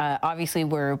times? Obviously,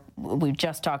 we've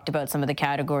just talked about some of the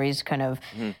categories kind of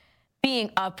being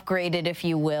upgraded, if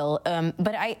you will.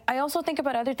 But I also think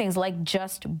about other things like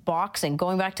just boxing,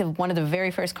 going back to one of the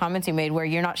very first comments you made where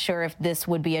you're not sure if this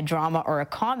would be a drama or a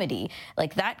comedy,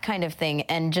 like that kind of thing.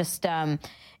 And just,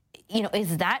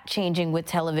 is that changing with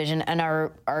television, and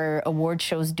are award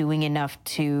shows doing enough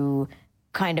to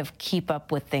kind of keep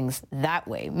up with things that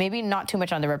way? Maybe not too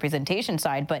much on the representation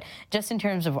side, but just in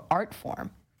terms of art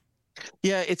form.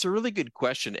 Yeah, it's a really good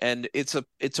question, and it's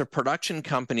a production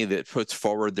company that puts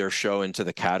forward their show into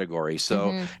the category.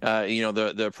 So,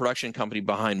 the production company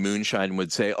behind Moonshine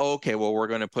would say, "Oh, okay, well, we're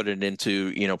going to put it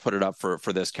into, put it up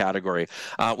for this category,"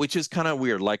 which is kind of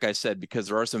weird, like I said, because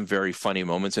there are some very funny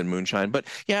moments in Moonshine. But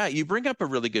yeah, you bring up a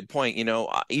really good point.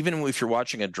 Even if you're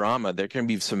watching a drama, there can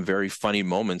be some very funny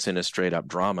moments in a straight up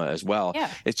drama as well.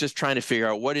 Yeah. It's just trying to figure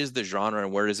out what is the genre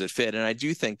and where does it fit. And I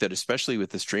do think that, especially with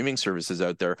the streaming services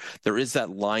out there is that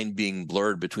line being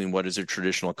blurred between what is a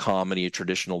traditional comedy, a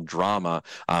traditional drama.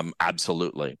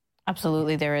 Absolutely.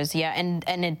 Absolutely, there is. Yeah. And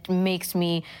it makes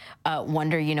me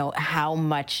wonder, how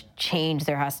much change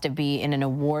there has to be in an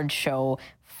award show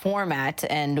format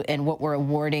and what we're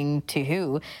awarding to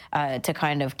who to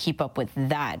kind of keep up with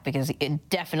that, because it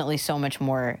definitely so much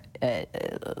more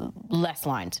less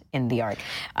lines in the art.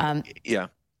 Yeah.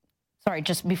 Sorry,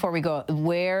 just before we go,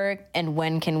 where and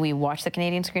when can we watch the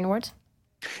Canadian Screen Awards?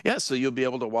 Yeah, so you'll be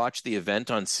able to watch the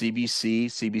event on CBC,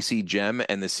 CBC Gem,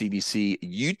 and the CBC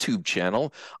YouTube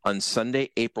channel on Sunday,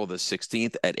 April the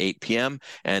 16th at 8 p.m.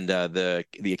 And the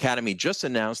Academy just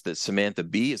announced that Samantha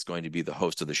Bee is going to be the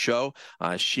host of the show.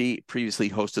 She previously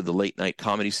hosted the late-night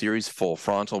comedy series Full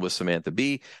Frontal with Samantha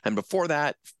Bee, and before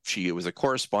that, she was a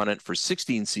correspondent for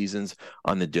 16 seasons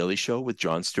on The Daily Show with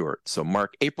Jon Stewart. So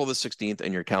mark April the 16th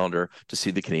in your calendar to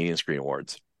see the Canadian Screen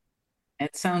Awards.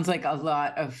 It sounds like a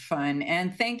lot of fun.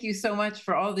 And thank you so much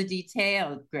for all the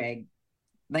detail, Greg.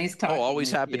 Nice talking. Always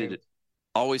happy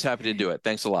to do it.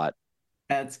 Thanks a lot.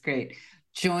 That's great.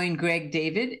 Join Greg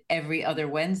David every other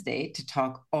Wednesday to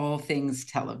talk all things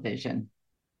television.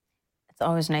 It's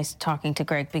always nice talking to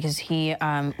Greg because he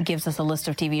gives us a list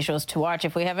of TV shows to watch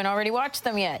if we haven't already watched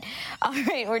them yet. All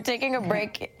right, we're taking a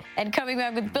break and coming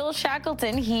back with Bill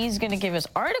Shackleton. He's going to give us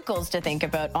articles to think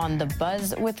about on The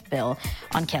Buzz with Bill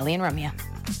on Kelly and Ramya.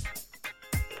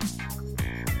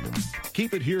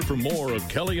 Keep it here for more of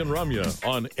Kelly and Ramya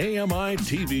on AMI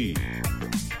TV.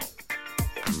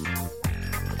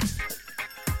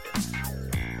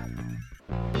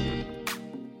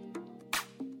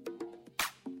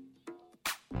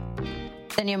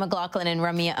 Danielle McLaughlin and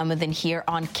Ramya Amuthan here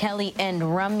on Kelly and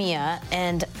Ramya.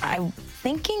 And I'm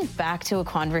thinking back to a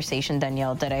conversation,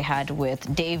 Danielle, that I had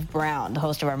with Dave Brown, the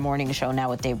host of our morning show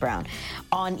Now with Dave Brown,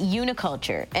 on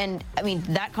uniculture. And I mean,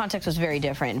 that context was very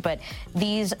different. But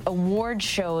these award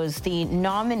shows, the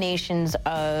nominations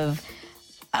of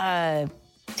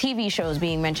TV shows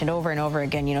being mentioned over and over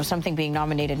again, something being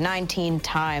nominated 19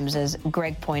 times, as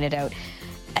Greg pointed out,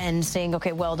 and saying,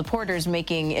 okay, well, The Porter's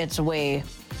making its way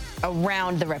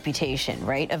around the reputation,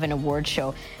 right, of an award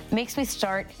show, makes me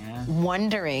start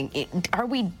wondering, are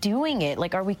we doing it?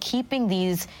 Like, are we keeping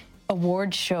these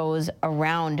award shows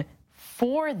around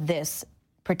for this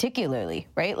particularly,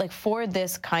 right? Like for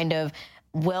this kind of,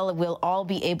 well, we'll all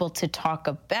be able to talk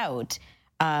about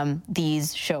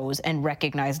these shows and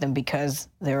recognize them because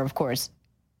they're, of course,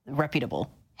 reputable,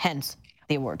 hence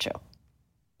the award show.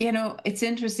 It's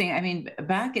interesting. I mean,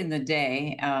 back in the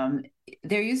day,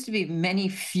 there used to be many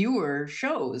fewer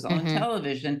shows on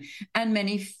television and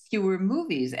many fewer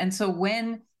movies. And so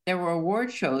when there were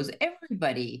award shows,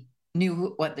 everybody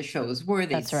knew what the shows were.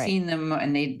 They'd seen them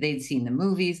and they'd seen the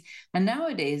movies. And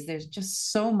nowadays, there's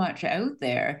just so much out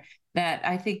there that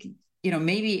I think,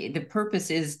 maybe the purpose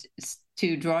is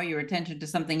to draw your attention to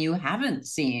something you haven't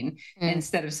seen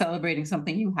instead of celebrating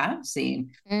something you have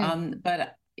seen.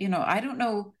 But I don't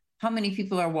know how many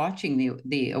people are watching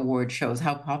the award shows,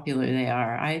 how popular they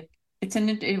are.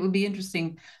 It would be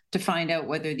interesting to find out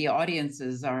whether the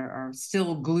audiences are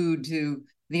still glued to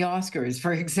the Oscars,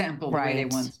 for example, the way they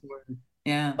once were.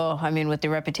 Yeah. Oh, I mean, with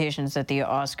the reputations that the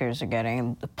Oscars are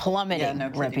getting, the plummeting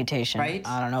reputation. Right?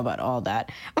 I don't know about all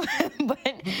that. but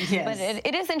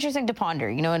it is interesting to ponder,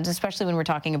 and especially when we're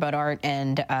talking about art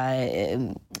and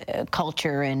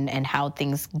culture and how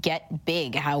things get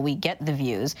big, how we get the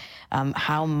views,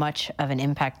 how much of an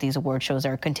impact these award shows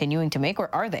are continuing to make, or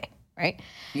are they, right?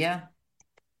 Yeah.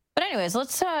 But anyways,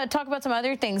 let's talk about some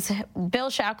other things. Bill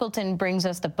Shackleton brings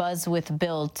us The Buzz with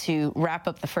Bill to wrap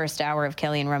up the first hour of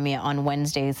Kelly and Ramya on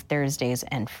Wednesdays, Thursdays,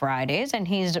 and Fridays. And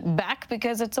he's back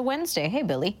because it's a Wednesday. Hey,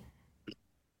 Billy.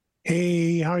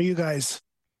 Hey, how are you guys?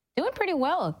 Doing pretty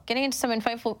well. Getting into some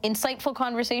insightful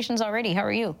conversations already. How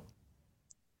are you?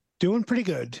 Doing pretty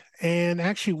good. And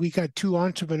actually, we got 2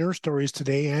 entrepreneur stories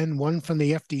today and one from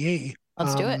the FDA.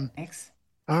 Let's do it. Thanks.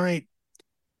 All right.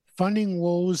 Funding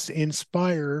woes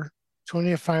inspire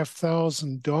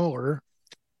 $25,000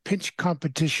 pitch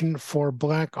competition for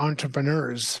Black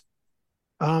entrepreneurs.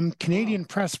 Canadian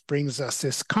Press brings us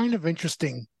this, kind of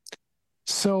interesting.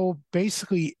 So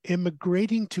basically,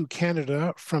 immigrating to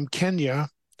Canada from Kenya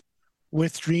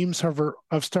with dreams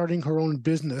of starting her own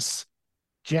business,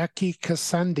 Jackie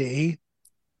Kasande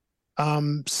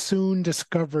soon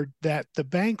discovered that the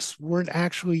banks weren't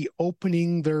actually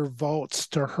opening their vaults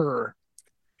to her.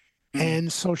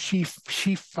 And so she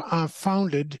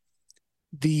founded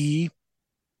the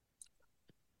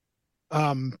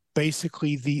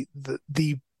basically the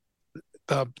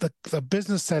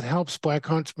business that helps Black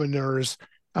entrepreneurs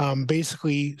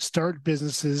basically start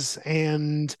businesses,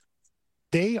 and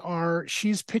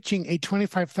she's pitching a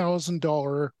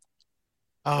 $25,000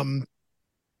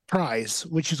 prize,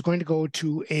 which is going to go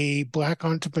to a Black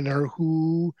entrepreneur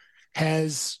who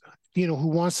wants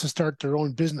to start their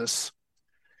own business.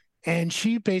 And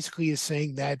she basically is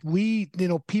saying that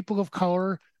people of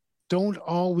color don't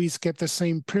always get the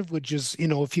same privileges.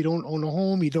 If you don't own a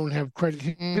home, you don't have credit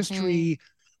history.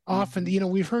 Often,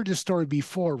 we've heard this story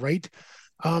before, right?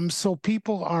 So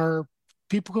people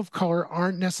of color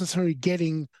aren't necessarily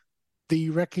getting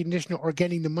the recognition or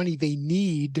getting the money they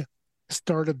need to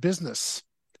start a business.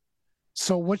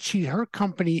 So her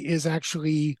company is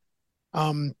actually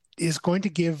is going to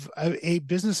give a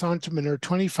business entrepreneur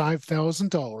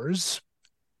 $25,000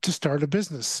 to start a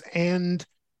business. And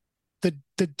the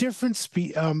difference,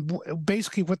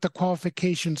 basically what the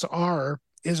qualifications are,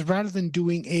 is rather than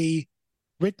doing a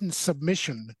written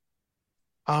submission,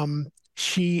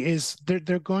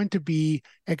 they're going to be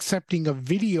accepting a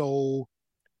video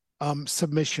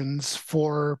submissions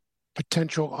for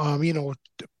potential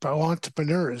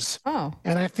entrepreneurs. Oh.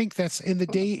 And I think that's in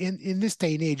this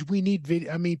day and age, we need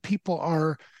video. I mean, people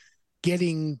are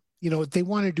getting, they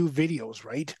want to do videos,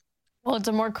 right? Well, it's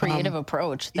a more creative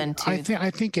approach than to.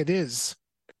 I think it is.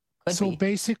 Could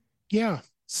be.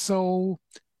 So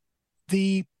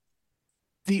I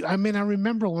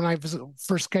remember when I was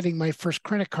first getting my first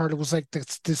credit card, it was like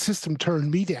the system turned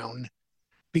me down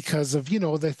because of,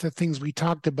 the things we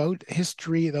talked about,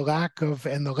 history, the lack of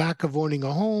owning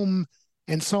a home,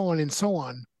 and so on and so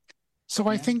on. So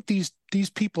I think these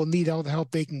people need all the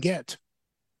help they can get.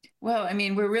 Well, I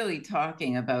mean, we're really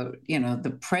talking about,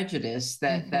 the prejudice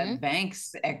that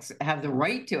banks have the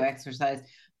right to exercise.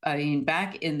 I mean,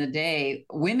 back in the day,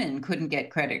 women couldn't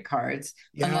get credit cards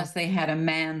unless they had a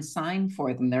man sign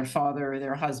for them, their father or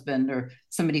their husband or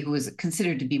somebody who was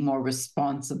considered to be more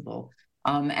responsible.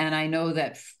 And I know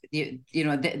that,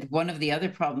 one of the other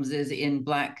problems is in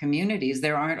Black communities,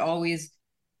 there aren't always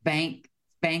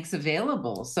banks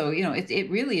available. So, it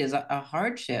really is a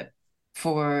hardship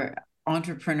for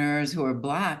entrepreneurs who are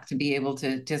Black to be able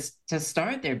to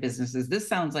start their businesses. This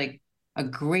sounds like a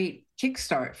great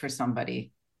kickstart for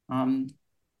somebody.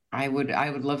 I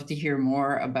would love to hear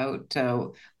more about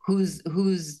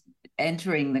who's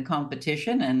entering the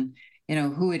competition and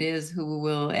who it is who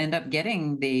will end up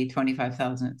getting the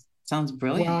 25,000. Sounds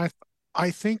brilliant. Well,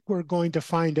 I think we're going to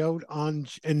find out on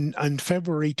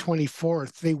February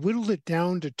 24th. They whittled it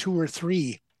down to 2 or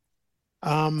 3.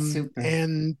 Super.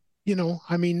 And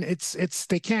I mean, it's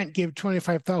they can't give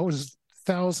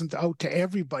 25,000 out to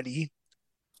everybody.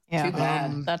 Yeah, too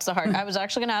bad. That's the hard. I was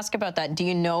actually going to ask about that. Do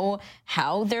you know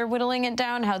how they're whittling it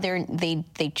down? How they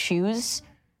choose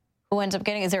who ends up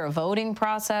getting? Is there a voting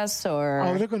process or?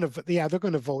 Oh, they're going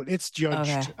to vote. It's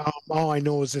judged. Okay. All I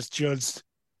know is it's judged.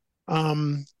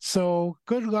 So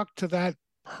good luck to that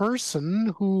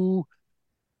person who,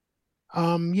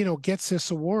 gets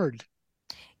this award.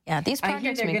 Yeah, these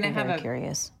projects make me very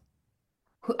curious.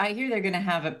 I hear they're going to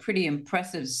have a pretty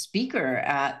impressive speaker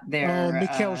at their.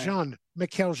 Michael Jean.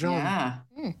 Yeah.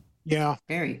 Yeah.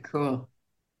 Very cool.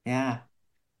 Yeah.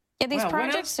 Yeah, these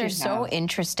projects are so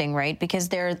interesting, right? Because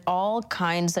there are all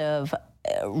kinds of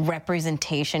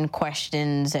representation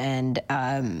questions and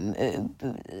I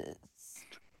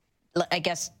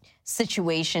guess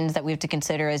situations that we have to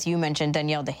consider. As you mentioned,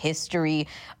 Danielle, the history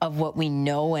of what we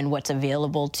know and what's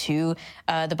available to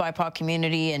the BIPOC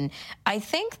community. And I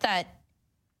think that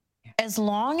as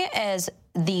long as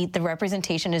the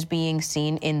representation is being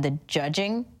seen in the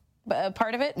judging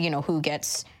part of it, who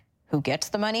gets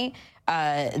the money,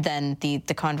 then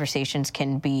the conversations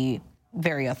can be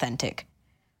very authentic.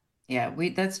 Yeah,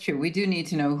 that's true. We do need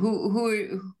to know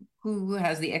who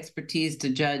has the expertise to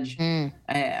judge the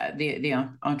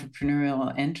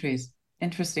entrepreneurial entries.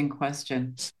 Interesting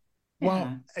question.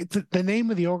 Well, the name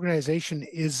of the organization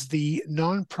is the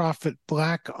Nonprofit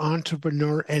Black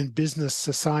Entrepreneur and Business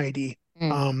Society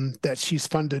that she's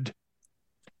funded.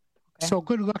 Okay. So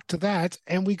good luck to that.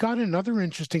 And we got another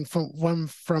interesting one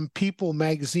from People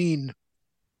magazine.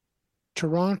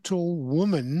 Toronto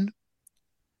woman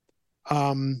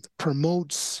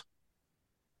promotes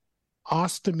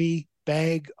ostomy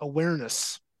bag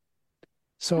awareness.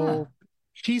 So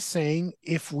she's saying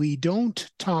if we don't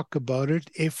talk about it,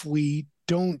 if we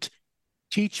don't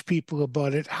teach people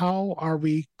about it, how are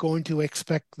we going to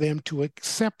expect them to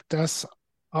accept us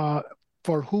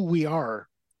for who we are?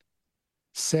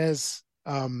 Says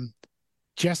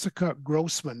Jessica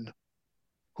Grossman,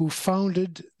 who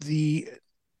founded the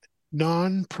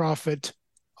nonprofit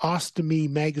Ostomy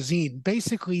magazine.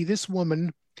 Basically, this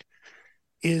woman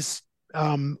is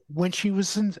when she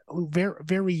was very,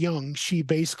 very young, she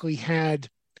basically had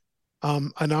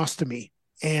an ostomy,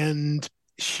 and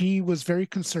she was very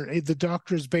concerned. The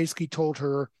doctors basically told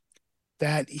her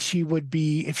that she would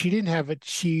be, if she didn't have it,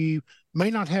 she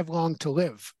might not have long to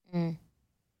live.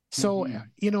 So,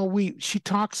 she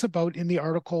talks about in the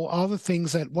article all the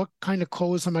things that, what kind of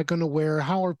clothes am I going to wear?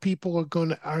 How are people going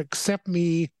to accept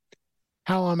me?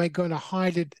 How am I going to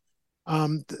hide it?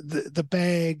 The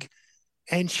bag.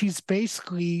 And she's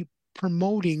basically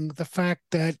promoting the fact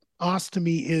that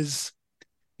ostomy is,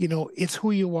 it's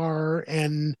who you are,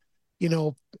 and,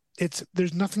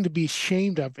 there's nothing to be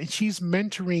ashamed of. And she's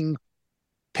mentoring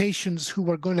patients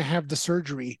who are going to have the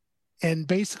surgery, and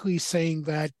basically saying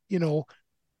that,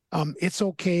 it's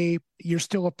okay. You're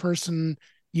still a person.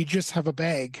 You just have a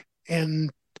bag,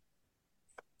 and,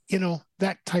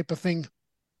 that type of thing.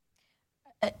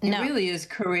 It really is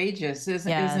courageous,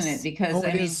 isn't it?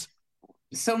 Because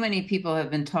so many people have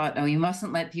been taught, you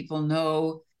mustn't let people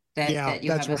know that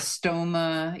you have a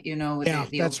stoma,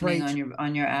 with the opening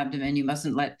on your abdomen. You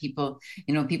mustn't let people,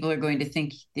 people are going to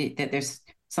think that there's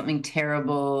something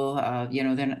terrible,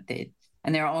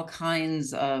 and there are all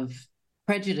kinds of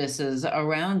prejudices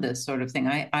around this sort of thing.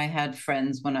 I had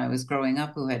friends when I was growing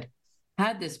up who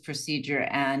had this procedure,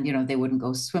 and, they wouldn't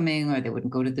go swimming, or they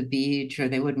wouldn't go to the beach, or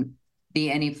they wouldn't be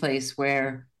any place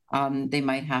where they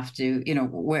might have to,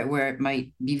 where it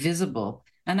might be visible.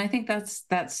 And I think that's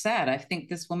sad. I think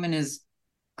this woman is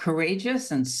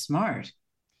courageous and smart.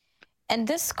 And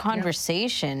this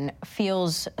conversation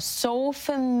feels so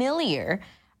familiar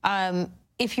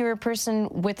if you're a person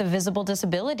with a visible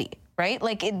disability, right?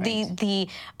 Like the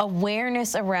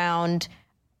awareness around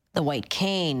the white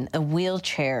cane, a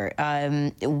wheelchair,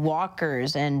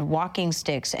 walkers and walking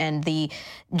sticks, and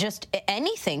just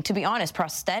anything, to be honest,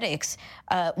 prosthetics,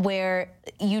 where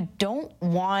you don't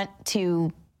want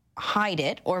to hide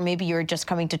it, or maybe you're just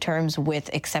coming to terms with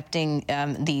accepting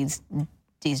these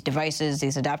devices,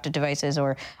 these adaptive devices,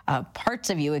 or parts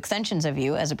of you, extensions of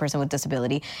you as a person with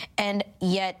disability, and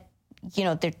yet,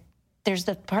 there's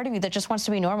the part of you that just wants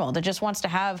to be normal, that just wants to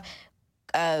have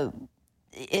a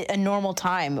normal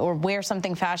time, or wear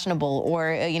something fashionable,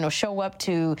 or show up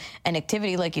to an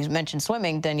activity like you mentioned,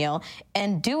 swimming, Danielle,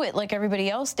 and do it like everybody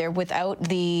else there, without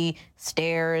the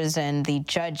stares and the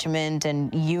judgment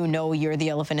and you're the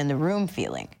elephant in the room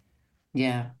feeling.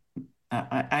 Yeah,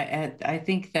 I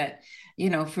think that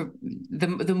for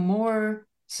the more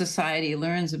society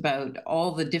learns about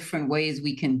all the different ways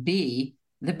we can be,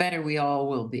 the better we all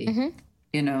will be.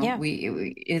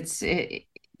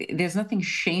 There's nothing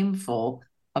shameful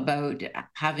about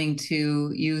having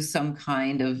to use some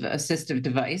kind of assistive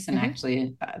device. And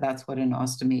actually, that's what an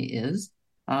ostomy is.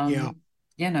 I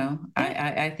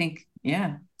think,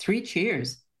 3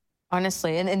 cheers.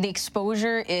 Honestly, and the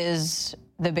exposure is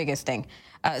the biggest thing.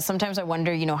 Sometimes I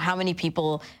wonder, how many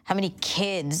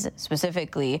kids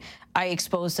specifically I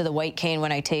expose to the white cane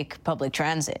when I take public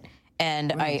transit.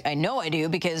 And right. I know I do,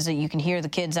 because you can hear the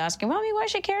kids asking, "Mommy, why is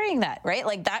she carrying that?" Right?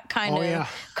 Like that kind of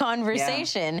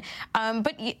conversation. Yeah.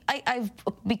 But I've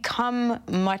become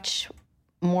much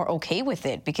more okay with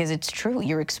it, because it's true.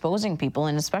 You're exposing people,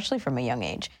 and especially from a young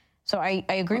age. So I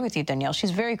agree with you, Danielle.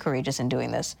 She's very courageous in doing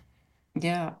this.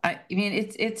 Yeah. I mean,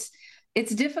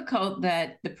 it's difficult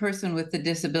that the person with the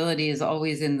disability is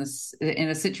always in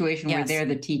a situation where they're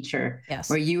the teacher,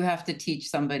 where you have to teach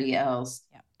somebody else.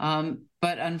 Yeah.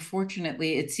 But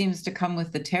unfortunately, it seems to come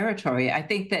with the territory. I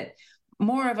think that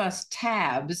more of us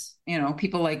tabs,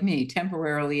 people like me,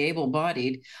 temporarily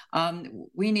able-bodied,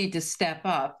 we need to step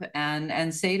up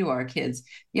and say to our kids,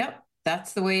 yep,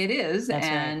 that's the way it is.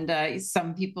 That's right.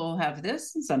 Some people have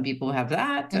this and some people have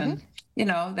that. And,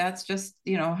 that's just,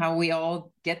 how we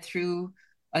all get through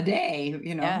a day,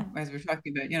 as we're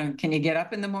talking about, can you get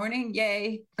up in the morning?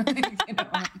 Yay.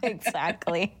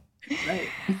 Exactly.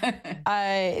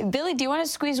 Right. Billy, do you want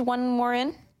to squeeze one more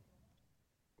in?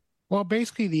 Well,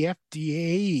 basically, the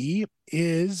FDA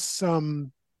is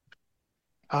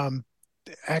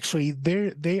actually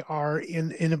they are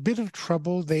in a bit of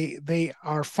trouble. They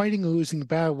are fighting a losing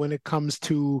battle when it comes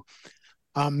to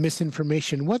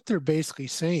misinformation. What they're basically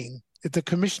saying, the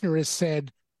commissioner has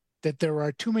said that there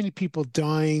are too many people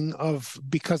dying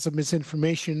because of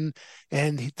misinformation,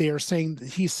 and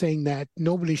he's saying that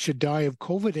nobody should die of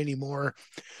COVID anymore.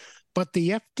 But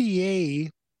the FDA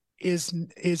is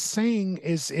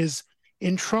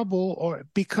in trouble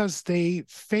because they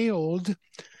failed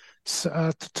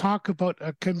to talk about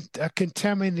a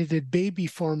contaminated baby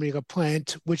formula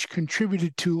plant, which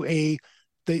contributed to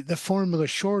the formula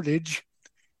shortage,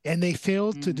 and they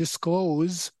failed to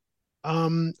disclose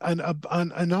an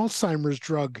Alzheimer's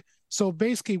drug. So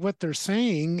basically what they're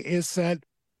saying is that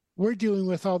we're dealing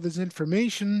with all this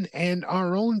information, and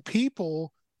our own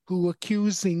people who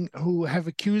have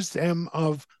accused them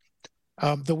of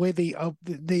the way they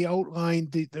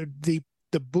outlined the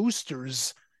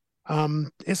boosters.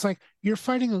 It's like you're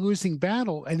fighting a losing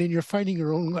battle, and then you're fighting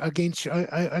your own against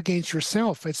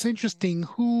yourself. It's interesting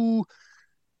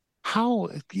how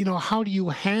do you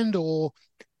handle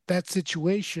that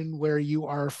situation where you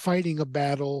are fighting a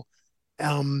battle,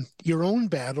 your own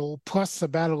battle, plus a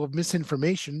battle of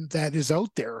misinformation that is out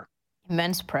there.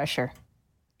 Immense pressure.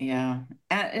 Yeah,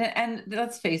 and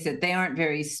let's face it, they aren't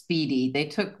very speedy. They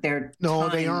took their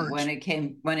time they aren't. when it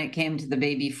came to the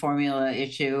baby formula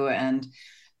issue, and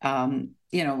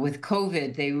with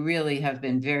COVID, they really have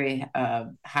been very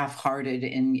half-hearted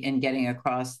in getting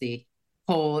across the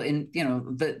whole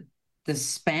the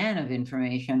span of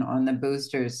information on the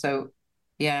boosters. So,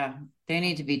 yeah, they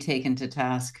need to be taken to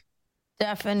task.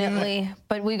 Definitely. Yeah.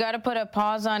 But we got to put a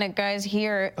pause on it, guys,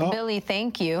 here. Oh. Billy,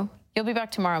 thank you. You'll be back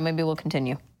tomorrow. Maybe we'll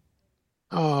continue.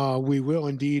 We will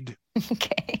indeed.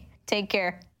 Okay. Take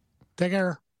care. Take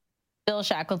care. Bill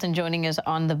Shackleton joining us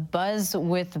on The Buzz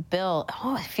with Bill.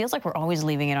 Oh, it feels like we're always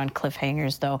leaving it on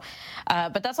cliffhangers, though.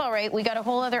 But that's all right. We got a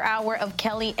whole other hour of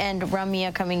Kelly and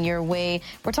Ramya coming your way.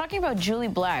 We're talking about Julie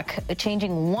Black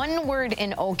changing one word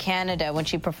in O Canada when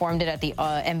she performed it at the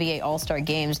NBA All-Star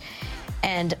Games,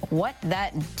 and what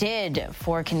that did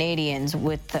for Canadians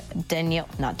with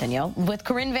with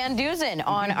Corinne Van Dusen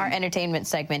on our entertainment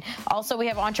segment. Also, we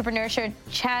have entrepreneurship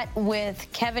chat with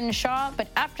Kevin Shaw, but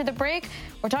after the break,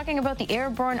 we're talking about the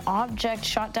airborne object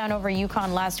shot down over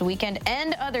Yukon last weekend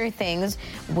and other things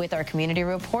with our community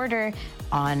reporter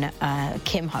on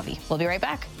Kim Hovey. We'll be right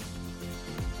back.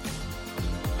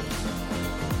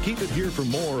 Keep it here for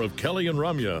more of Kelly and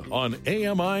Ramya on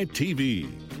AMI TV.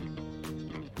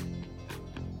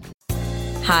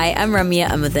 Hi, I'm Ramya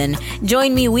Amuddin.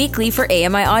 Join me weekly for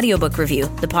AMI Audiobook Review,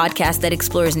 the podcast that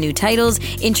explores new titles,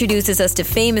 introduces us to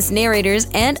famous narrators,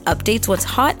 and updates what's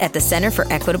hot at the Center for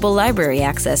Equitable Library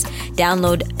Access.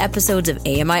 Download episodes of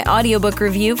AMI Audiobook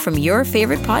Review from your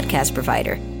favorite podcast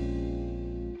provider.